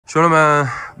兄弟们，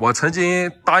我曾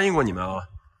经答应过你们啊，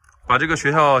把这个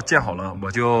学校建好了，我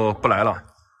就不来了，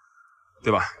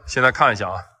对吧？现在看一下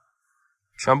啊，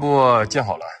全部建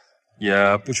好了，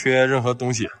也不缺任何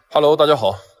东西。Hello， 大家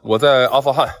好，我在阿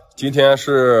富汗，今天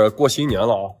是过新年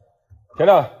了啊。田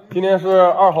亮，今天是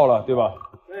2号了，对吧？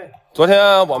对。昨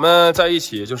天我们在一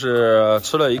起就是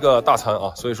吃了一个大餐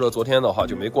啊，所以说昨天的话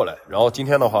就没过来。然后今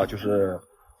天的话就是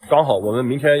刚好我们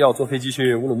明天要坐飞机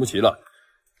去乌鲁木齐了。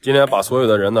今天把所有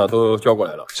的人呢都叫过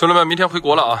来了，兄弟们明天回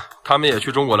国了啊，他们也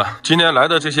去中国了。今天来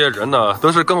的这些人呢，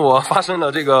都是跟我发生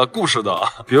了这个故事的啊。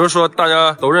比如说大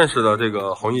家都认识的这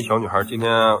个红衣小女孩，今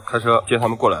天开车接他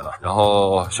们过来了。然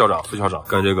后校长、副校长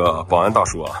跟这个保安大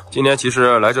叔啊，今天其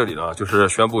实来这里呢，就是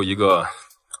宣布一个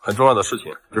很重要的事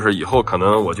情，就是以后可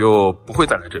能我就不会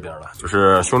再来这边了。就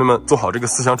是兄弟们做好这个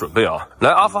思想准备啊，来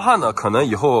阿富汗呢，可能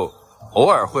以后偶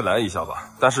尔会来一下吧，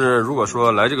但是如果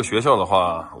说来这个学校的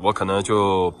话，我可能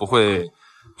就不会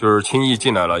就是轻易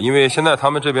进来了，因为现在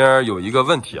他们这边有一个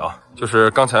问题啊，就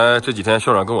是刚才这几天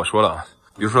校长跟我说了，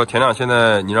比如说田亮，现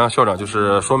在你让校长就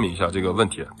是说明一下这个问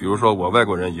题，比如说我外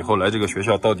国人以后来这个学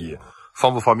校到底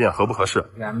方不方便，合不合适？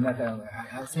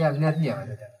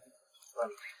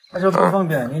他说不方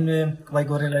便，因为外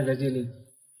国人来在这里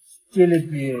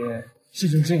比市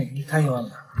中心太远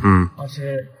了，而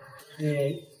且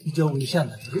比较危险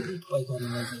的，外国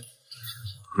人来这里。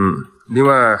另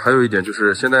外还有一点就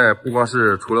是，现在不光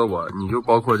是除了我，你就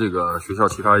包括这个学校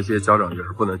其他一些家长也是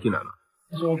不能进来的。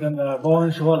我跟保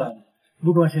安说了，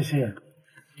不管是谁，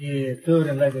所有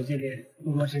人来在这里，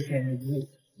不管是谁，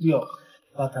要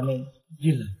把他们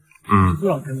进来，不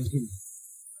让他们进来。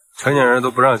成年人都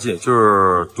不让进，就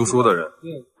是读书的人。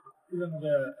对，就让那个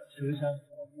学生。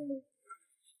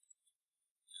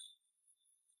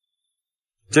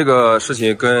这个事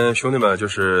情跟兄弟们就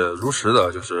是如实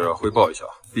的，就是汇报一下。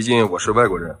毕竟我是外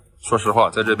国人，说实话，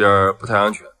在这边不太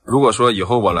安全。如果说以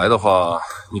后我来的话，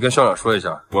你跟校长说一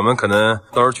下，我们可能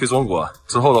到时候去中国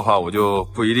之后的话，我就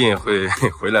不一定会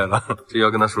回来了，这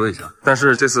要跟他说一下。但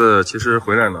是这次其实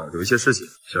回来呢，有一些事情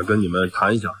想跟你们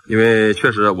谈一下，因为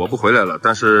确实我不回来了，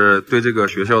但是对这个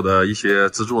学校的一些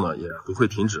资助呢也不会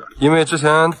停止，因为之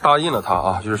前答应了他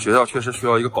啊，就是学校确实需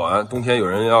要一个保安，冬天有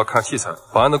人要看器材，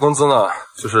保安的工资呢，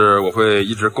就是我会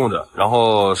一直供着，然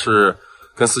后是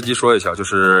跟司机说一下，就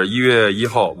是1月1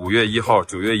号、5月1号、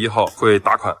9月1号会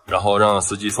打款，然后让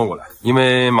司机送过来。因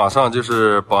为马上就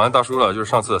是保安大叔了，就是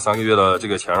上次3个月的这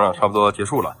个钱啊，差不多结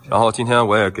束了。然后今天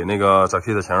我也给那个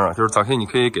ZK 的钱啊，就是ZK你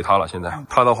可以给他了，现在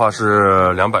他的话是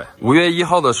200。5月1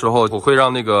号的时候，我会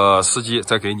让那个司机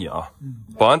再给你啊。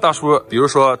保安大叔，比如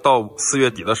说到4月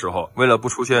底的时候，为了不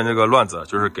出现这个乱子，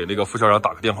就是给那个副校长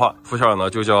打个电话，副校长呢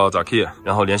就叫ZK，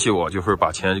然后联系我，就会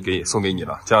把钱送给你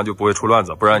了，这样就不会出乱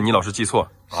子，不然你老是记错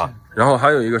啊。然后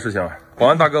还有一个事情，保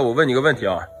安大哥，我问你个问题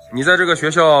啊，你在这个学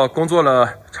校工作了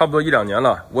差不多1-2年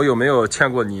了，我有没有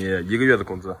欠过你1个月的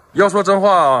工资？要说真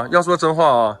话啊，要说真话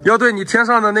啊，要对你天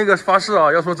上的那个发誓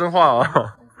啊，要说真话啊。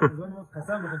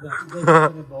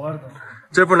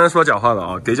这不能说假话的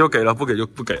啊，给就给了，不给就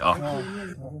不给啊。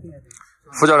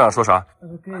副校长说啥？他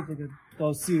说可以这个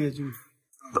到4月就。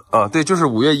对，就是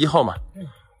5月1号嘛。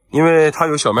因为他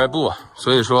有小卖部，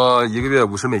所以说1个月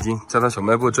50美金，在他小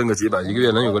卖部挣个几百，1个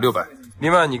月能有个600。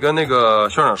另外，你跟那个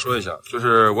校长说一下，就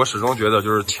是我始终觉得，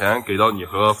就是钱给到你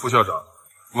和副校长，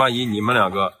万一你们2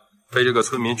个被这个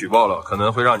村民举报了，可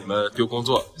能会让你们丢工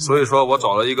作。所以说我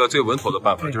找了一个最稳妥的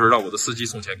办法，就是让我的司机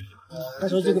送钱给你们。他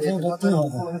说这个挺好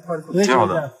的，挺好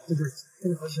的。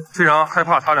非常害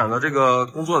怕他俩的这个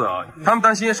工作的啊，他们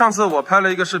担心上次我拍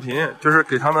了一个视频，就是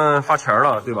给他们发钱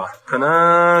了，对吧？可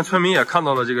能村民也看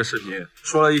到了这个视频，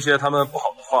说了一些他们不好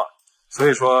的话，所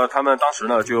以说他们当时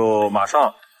呢就马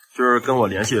上就是跟我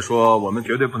联系说，我们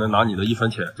绝对不能拿你的1分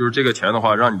钱，就是这个钱的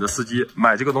话，让你的司机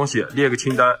买这个东西列个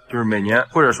清单，就是每年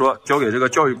或者说交给这个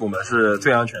教育部门是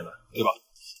最安全的，对吧？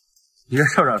你跟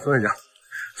校长说一下，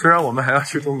虽然我们还要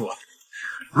去中国，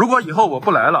如果以后我不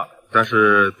来了，但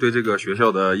是对这个学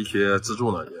校的一些资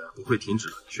助呢，也不会停止。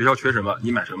学校缺什么，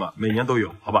你买什么，每年都有，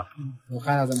好吧？我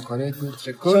看到咱们考虑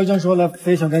校长说了，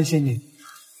非常感谢你，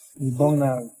你帮了。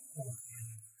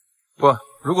不，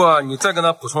如果你再跟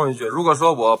他补充一句，如果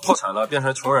说我破产了，变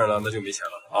成穷人了，那就没钱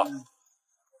了啊。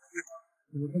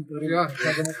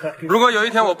如果有一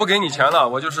天我不给你钱了，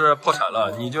我就是破产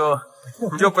了，你就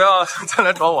不要再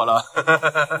来找我了。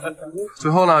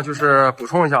最后呢，就是补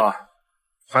充一下啊。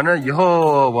反正以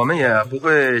后我们也不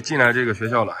会进来这个学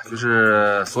校了，就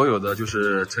是所有的就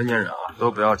是成年人啊都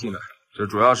不要进来，就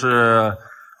主要是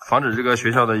防止这个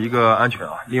学校的一个安全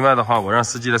啊。另外的话，我让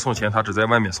司机来送钱，他只在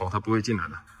外面送，他不会进来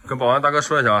的。跟保安大哥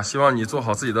说一下啊，希望你做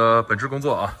好自己的本职工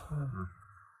作啊。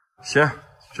行，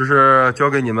就是交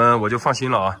给你们我就放心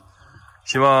了啊。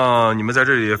希望你们在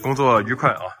这里工作愉快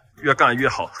啊，越干越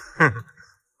好。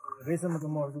为什么这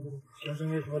么先生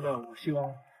也说了，我希望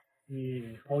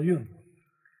你好运。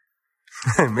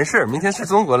没事，明天去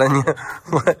中国了，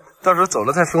我到时候走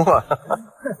了再说吧。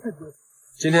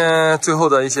今天最后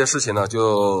的一些事情呢，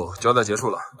就交代结束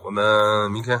了。我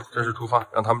们明天正式出发，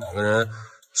让他们2个人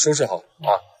收拾好啊。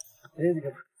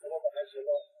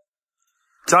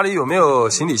家里有没有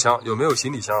行李箱？有没有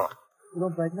行李箱啊？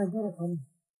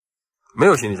没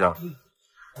有行李箱，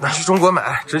那去中国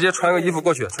买，直接穿个衣服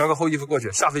过去，穿个厚衣服过去，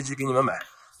下飞机给你们买。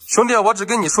兄弟，我只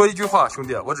跟你说一句话，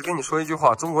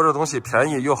中国这东西便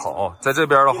宜又好，在这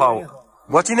边的话，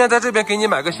我今天在这边给你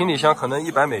买个行李箱，可能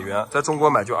100美元，在中国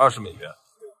买就20美元。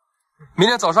明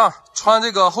天早上穿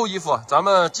这个厚衣服，咱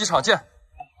们机场见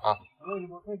啊。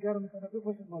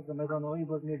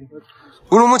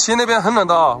乌鲁木齐那边很冷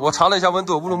的啊，我查了一下温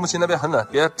度，乌鲁木齐那边很冷，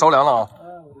别着凉了啊。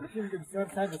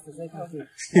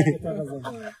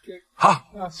好，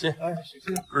行，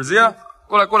儿子呀，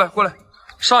过来。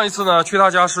上一次呢，去他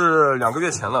家是2个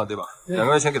月前了，对吧？2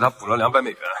个月前给他补了200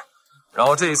美元，然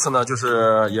后这一次呢，就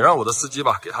是也让我的司机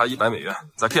吧，给他100美元。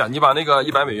Zakia，你把那个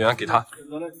100美元给他。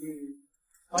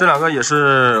这2个也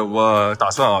是我打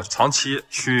算啊，长期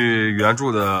去援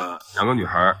助的2个女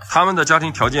孩，她们的家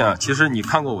庭条件啊，其实你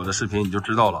看过我的视频你就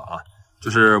知道了啊，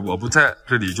就是我不在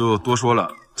这里就多说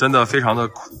了。真的非常的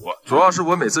苦，主要是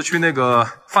我每次去那个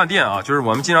饭店啊，就是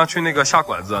我们经常去那个下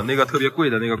馆子，那个特别贵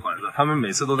的那个馆子，他们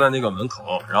每次都在那个门口，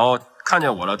然后看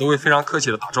见我了都会非常客气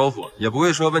的打招呼，也不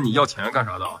会说问你要钱干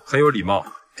啥的，很有礼貌。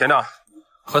田长，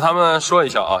和他们说一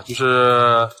下啊，就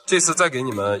是这次再给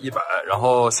你们100，然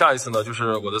后下一次呢，就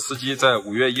是我的司机在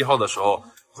5月1号的时候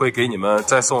会给你们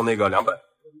再送那个200。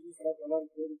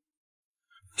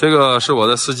这个是我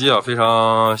的司机啊，非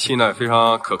常信赖、非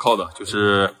常可靠的，就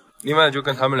是。另外就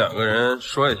跟他们2个人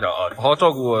说一下啊，好好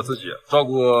照顾自己，照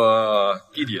顾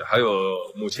弟弟还有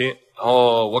母亲，然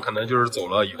后我可能就是走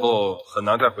了以后很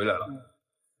难再回来了。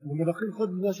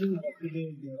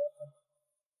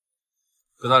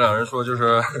跟他2人说就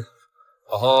是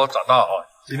好好长大啊。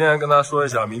今天跟他说一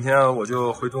下，明天我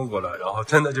就回中国了，然后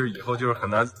真的就是以后就是很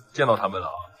难见到他们了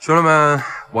啊。兄弟们，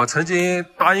我曾经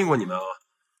答应过你们啊，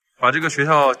把这个学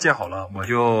校建好了我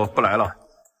就不来了，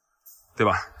对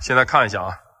吧？现在看一下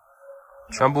啊。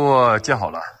全部建好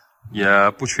了，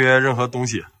也不缺任何东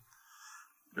西。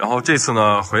然后这次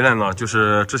呢回来呢，就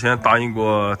是之前答应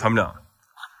过他们俩，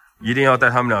一定要带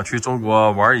他们俩去中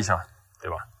国玩一下，对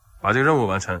吧？把这个任务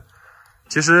完成。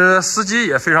其实司机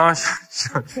也非常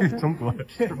想去中国，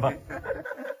是吧？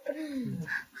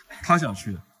他想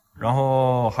去，然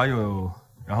后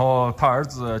他儿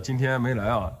子今天没来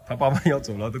啊，他爸爸要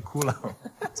走了，都哭了，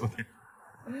昨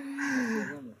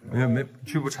天没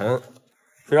去不成。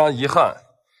非常遗憾，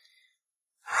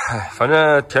反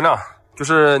正田亮就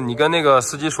是你跟那个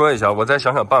司机说一下，我再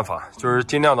想想办法，就是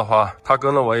尽量的话，他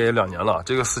跟了我也2年了，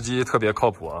这个司机特别靠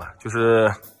谱啊。就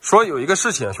是说有一个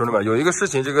事情，兄弟们，有一个事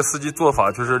情，这个司机做法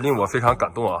就是令我非常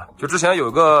感动啊。就之前有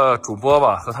个主播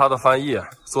吧和他的翻译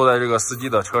坐在这个司机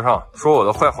的车上说我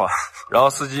的坏话，然后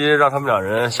司机让他们2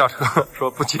人下车，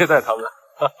说不接待他们。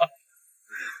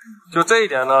就这一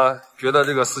点呢，觉得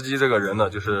这个司机这个人呢，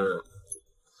就是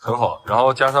很好，然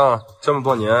后加上这么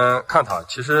多年看他，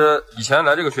其实以前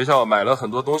来这个学校买了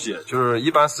很多东西，就是一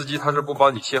般司机他是不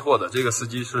帮你卸货的，这个司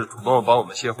机是主动帮我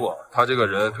们卸货，他这个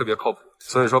人特别靠谱，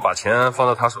所以说把钱放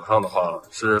到他手上的话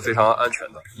是非常安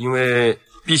全的，因为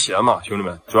避嫌嘛，兄弟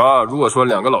们。主要如果说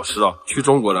2个老师啊去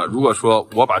中国了，如果说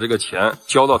我把这个钱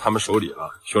交到他们手里了，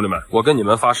兄弟们，我跟你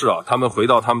们发誓啊，他们回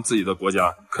到他们自己的国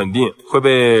家，肯定会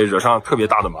被惹上特别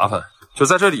大的麻烦。就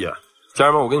在这里。家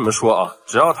人们，我跟你们说啊，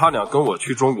只要他俩跟我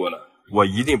去中国了，我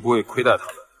一定不会亏待他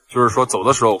们。就是说走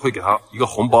的时候我会给他一个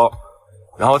红包，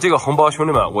然后这个红包兄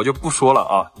弟们我就不说了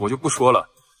啊，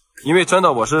因为真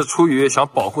的我是出于想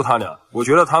保护他俩，我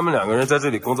觉得他们2个人在这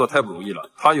里工作太不容易了，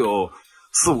他有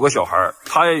4、5个小孩，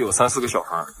他也有3、4个小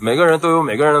孩，每个人都有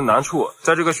每个人的难处。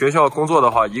在这个学校工作的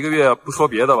话，1个月不说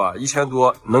别的吧，1000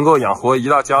多能够养活一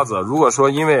大家子。如果说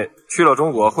因为去了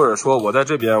中国，或者说我在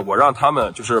这边，我让他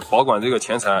们就是保管这个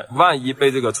钱财，万一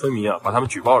被这个村民啊把他们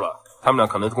举报了，他们俩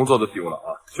可能工作都丢了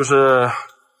啊。就是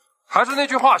还是那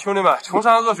句话，兄弟们，穷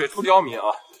山恶水出刁民啊，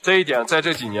这一点在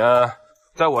这几年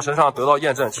在我身上得到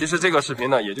验证。其实这个视频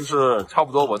呢，也就是差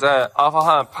不多我在阿富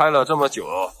汗拍了这么久，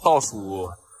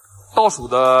倒数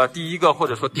的第1个或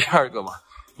者说第2个吧，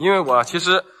因为我其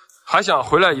实还想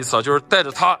回来一次，就是带着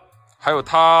他还有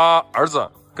他儿子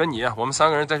跟你，我们3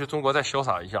个人再去中国再潇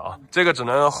洒一下啊，这个只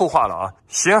能后话了啊。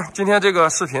行，今天这个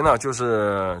视频呢就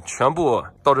是全部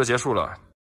到这结束了。